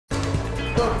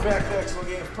Welcome back to Excellent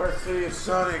Games Part 3 of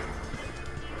Sonic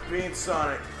being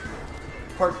Sonic.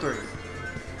 Part 3.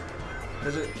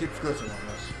 Because it keeps glitching on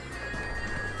us.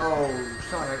 Oh,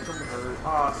 Sonic, don't hurt.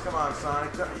 Oh, come on,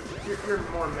 Sonic. You're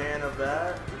more man of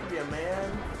that. You can be a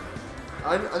man.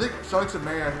 I think Sonic's a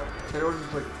man. Tails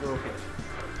is like a little kid.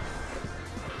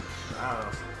 I don't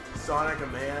know. Sonic a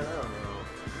man? I don't know.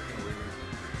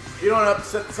 You don't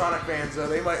upset Sonic fans though.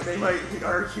 They might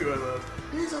argue with us.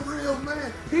 He's a real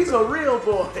man. He's a real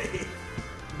boy.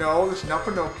 No, this is not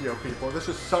Pinocchio, people. This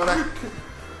is Sonic.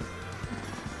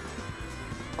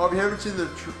 Oh, if you haven't seen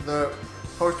the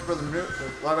poster for the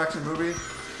live-action movie,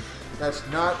 that's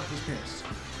not his penis.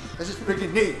 That's his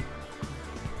freaking knee.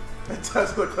 It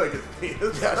does look like his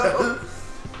penis. Yeah,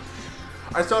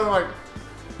 I saw him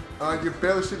like, you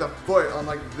barely see the foot on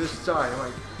like this side. I'm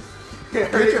like,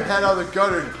 get your head out of the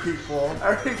gutter, people.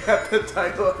 I already got the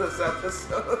title of this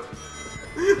episode.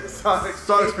 Sonic's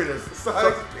penis.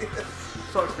 Sonic's penis.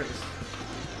 Sonic's penis.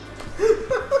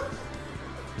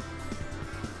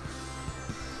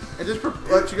 And just for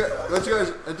let you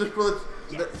guys, and just for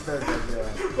yeah.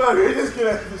 Well, you're just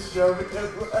gonna have to show me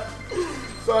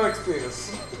Sonic's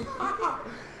penis.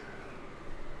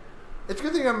 It's a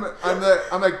good thing I'm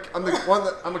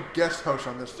a guest host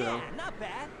on this too. Yeah, not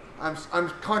bad. I'm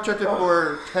contracted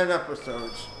for 10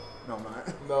 episodes. No, I'm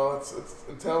not. No, it's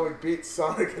until we beat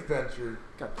Sonic Adventure.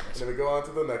 God, and then we go on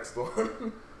to the next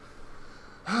one.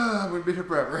 We'll be here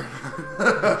forever.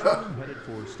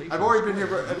 I've already been here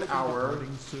for an hour.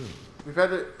 We've had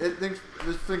this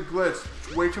thing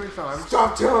glitched way too many times.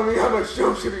 Stop telling me how my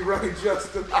show should be running,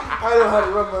 Justin. I know how to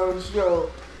run my own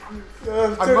show. I'm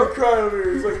starting to cry over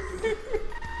here. It's like,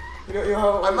 you know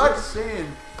how I'm not saying.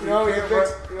 You know how you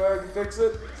can fix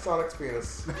it? Sonic's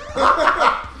penis.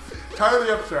 Title of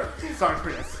the episode: Sonic's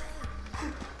penis.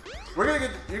 You're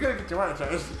gonna get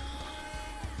demonetized.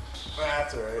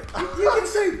 That's alright. You can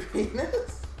say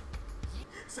penis.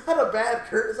 It's not a bad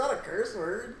curse. It's not a curse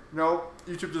word. No,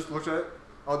 YouTube just looks at it.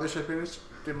 Oh, this shit penis.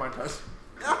 Demonetized.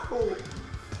 No.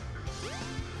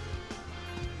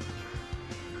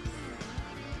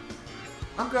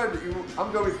 I'm glad we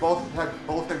both have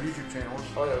YouTube channels.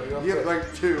 Oh yeah, you have like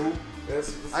 2.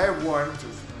 Yes. I have 1.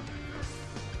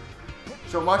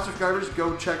 So my subscribers,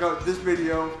 go check out this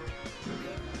video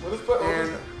and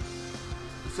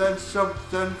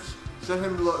send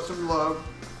him some love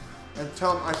and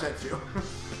tell him I sent you.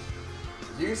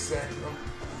 You sent him?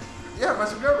 Yeah, my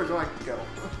subscribers are like, go.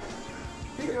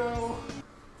 Here you go.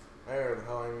 I don't know where the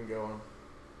hell I'm going.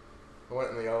 I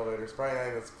went in the elevator. It's probably not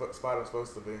even the spot I'm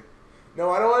supposed to be. No,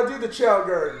 I don't want to do the Chow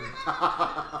Garden.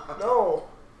 No.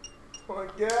 I want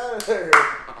to get out of there.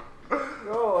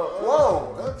 No.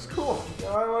 Whoa, that's cool. No,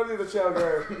 I don't want to do the Chow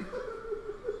Garden.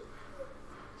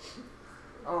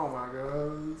 Oh my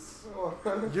god. I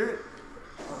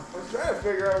was trying to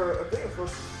figure out. I think it's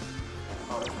supposed to.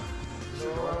 Oh, that's no,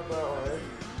 not that way.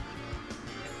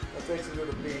 That takes you to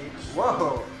the beach.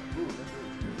 Whoa. Ooh,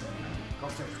 that's go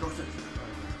upstairs. Go upstairs.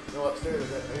 No, upstairs.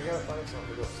 You gotta find something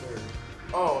to go upstairs.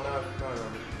 Oh, no.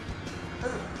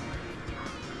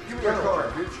 Give me your car,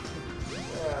 bitch.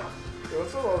 Yeah. Yo,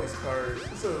 what's with all these cars?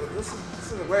 This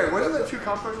isn't. Wait, wasn't there 2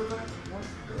 cars with that?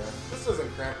 Yeah. This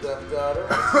isn't Grand Theft Auto.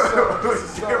 This is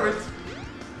Sonic.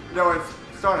 No, it's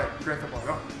Sonic. Grand Theft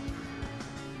Auto.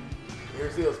 You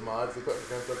ever see those mods they put in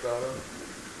Grand Theft Auto?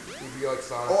 You'd be like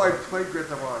Sonic. Oh, I played Grand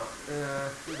Theft Auto.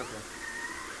 It was okay.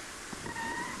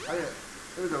 It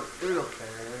was okay. It was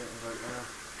like,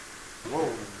 whoa,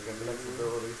 you got the next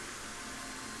ability.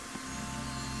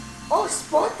 Oh,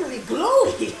 sparkly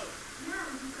glowy!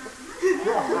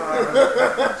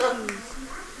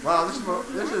 Wow,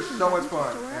 this is so much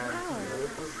fun.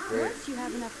 Once you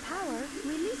have enough power,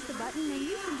 release the button and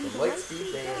you can do the light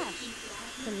speed dash.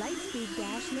 The light speed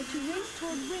dash lets you race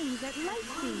toward rings at light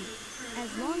speed. As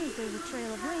long as there's a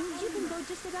trail of rings, you can go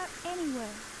just about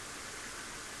anywhere.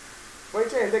 Why are you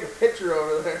trying to take a picture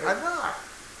over there? I'm not.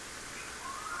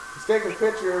 He's taking a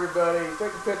picture, everybody. He's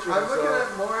taking a picture of himself. I'm looking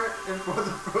at more in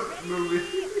the movie.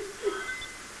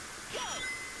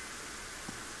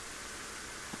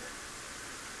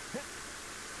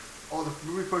 Oh, the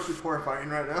movie poster is horrifying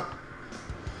right now.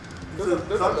 Sometimes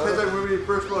that movie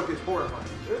first look is horrifying.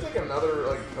 There's like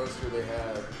another poster they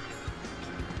had.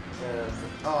 And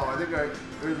oh, I think it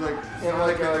was like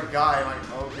a guy. Like,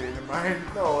 okay, never mind.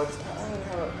 No, it's I don't know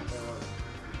how it.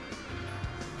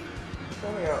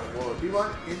 Tell me how it works. Do you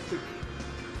want instant?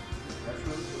 That's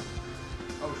really cool.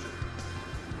 Oh shit.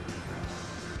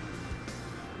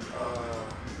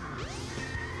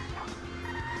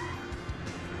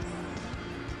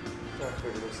 Trying to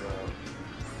figure this out.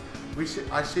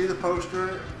 I see the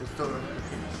poster. It's still in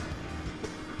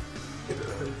the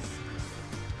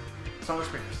Sonic's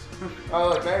penis. Oh,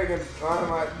 look, now you're gonna climb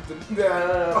my.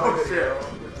 Oh shit!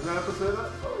 Is that episode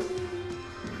that?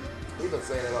 We've been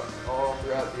saying it all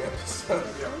throughout the episode.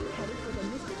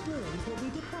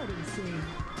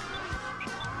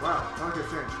 Wow, Sonic has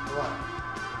changed a lot.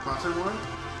 Classic one,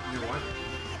 new one.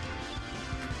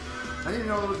 I didn't even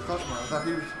know there was a classic one. I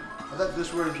thought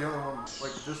this was the only one.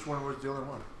 Like this one was the only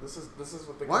one. This is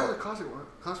what they. Why is the classic one?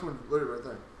 Classic one literally right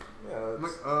there. Yeah. I'm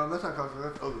like, that's not classic.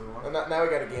 That's other one. And now we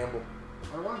gotta gamble.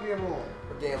 I want to gamble.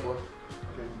 We're gambling.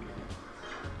 Okay.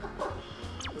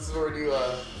 This is where we do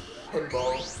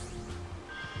pinball.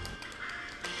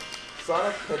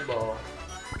 Sonic pinball.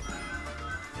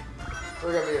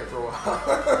 We're gonna be here for a while.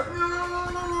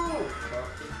 No!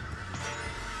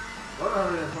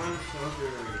 Whatever.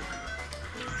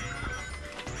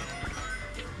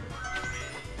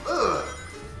 Ugh!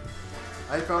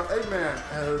 I found Eggman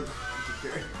as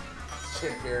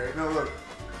Jim Carrey. No, look.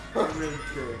 Eggman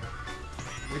Carrey.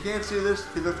 You can't see this.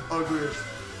 He looks ugliest.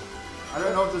 I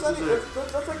don't know if this is it.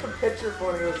 That's like the picture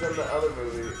when he was in the other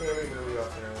movie, the Gamez movie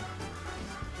offhand.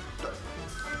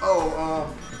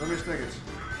 Oh, let me think it.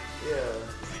 Yeah.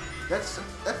 That's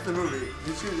the movie. Do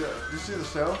you see the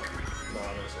show? No, I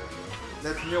don't say so.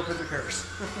 That's Neil Patrick Harris.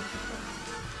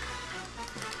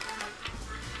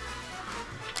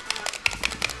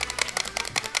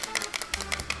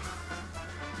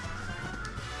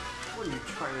 What are you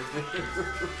trying to do?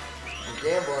 I'm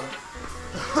gambling.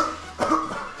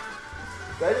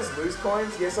 Did I just lose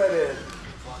coins? Yes, I did.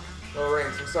 No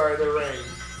rings. I'm sorry, they're rings.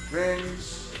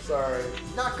 Rings. Sorry.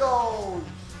 Knuckles!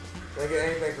 Did I get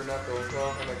anything for Knuckles?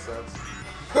 Well, that makes sense.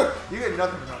 You get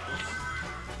nothing for Knuckles.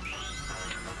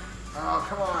 Oh,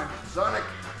 come on. Sonic.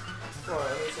 Come on, I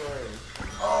need some rings.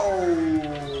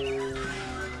 Oh.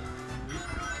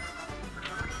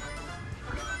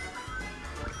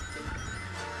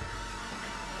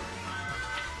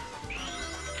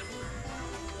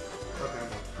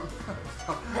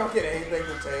 I don't get anything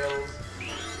for Tails.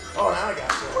 Oh, now I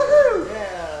got some. Woohoo!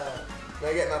 Yeah. Now I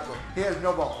get nothing. He has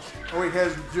no balls. Oh, he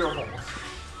has 0 balls.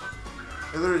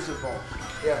 It literally says balls.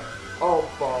 Yeah. Oh,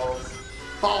 balls.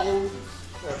 Balls!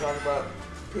 We're talking about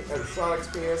Sonic's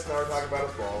penis, now we're talking about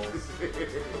his balls.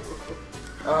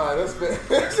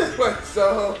 This just went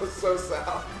so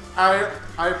south. I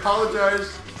apologize,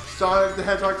 Sonic the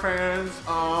Hedgehog fans.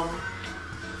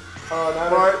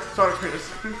 But Sonic's penis.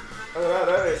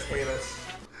 That is heinous.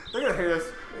 They're gonna hate us.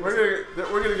 We're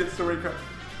gonna get so many comments.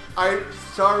 I'm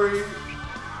sorry.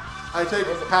 I take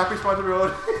half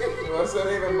responsibility. It wasn't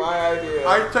even my idea.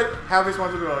 I take half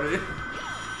responsibility.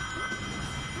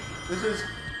 This is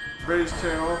Ray's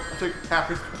channel. I take half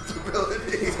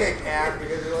responsibility. You take half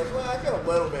because you're like, well, I feel a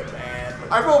little bit bad.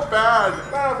 I feel bad.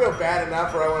 I don't feel bad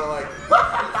enough where I want to, like,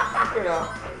 you know.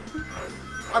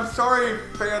 I'm sorry,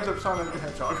 fans of Sonic the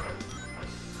Hedgehog.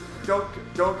 Don't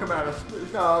come at us.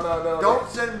 No. Don't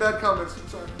send bad comments. I'm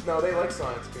sorry. No, they like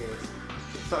Sonic's penis.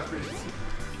 Sonic's penis.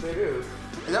 They do.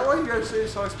 Is that why you guys say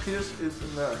Sonic's penis is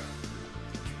in the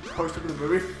poster of the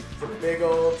movie? It's a big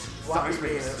old floppy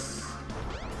penis.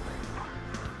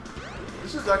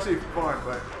 This is actually fun,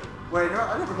 but wait, you know,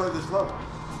 I never played this level.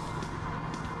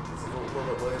 This is a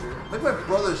little bit later. I think my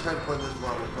brothers had played this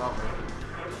level, probably.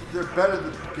 They're better at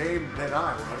the game than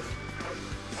I was.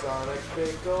 Sonic's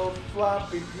big old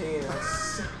floppy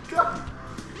penis.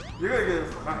 You're gonna get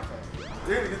this for my time.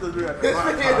 You're gonna get this video This for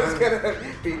my video time. is gonna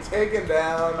be taken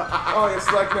down. Only a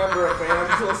select number of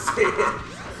fans will see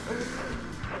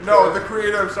it. No, the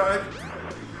creator of Sonic.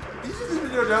 Can you see this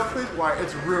video down, please? Why?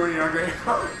 It's ruining our game.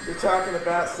 You're talking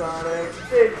about Sonic's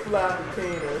big floppy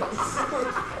penis.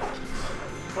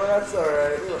 Well, that's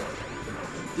alright.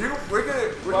 We're gonna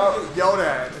get yelled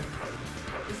at.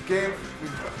 This game.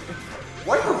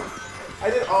 What?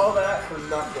 I did all that for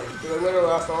nothing. Because I literally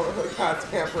lost all the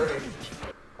goddamn rings.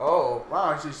 Oh.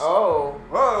 Wow, she's. Oh.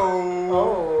 Whoa.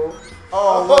 Oh.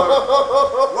 Oh, look.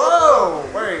 Whoa,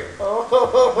 wait. Oh.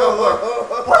 No,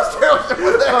 look. What's Tails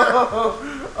doing there?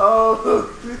 Oh.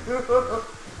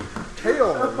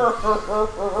 Tails.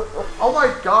 Oh my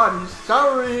god, he's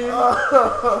sorry.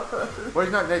 Well,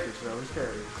 he's not naked, so he's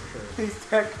carrying. He's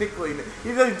technically he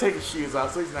doesn't take his shoes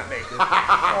off, so he's not naked.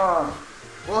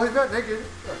 Well, he's not naked.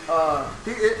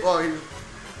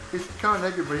 He's kind of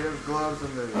naked, but he has gloves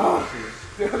and the shoes.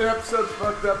 The other episode's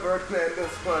fucked up. We're gonna end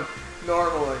this one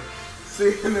normally.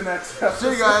 See you in the next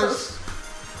episode. See you guys.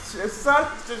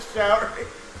 Sonic's just showering.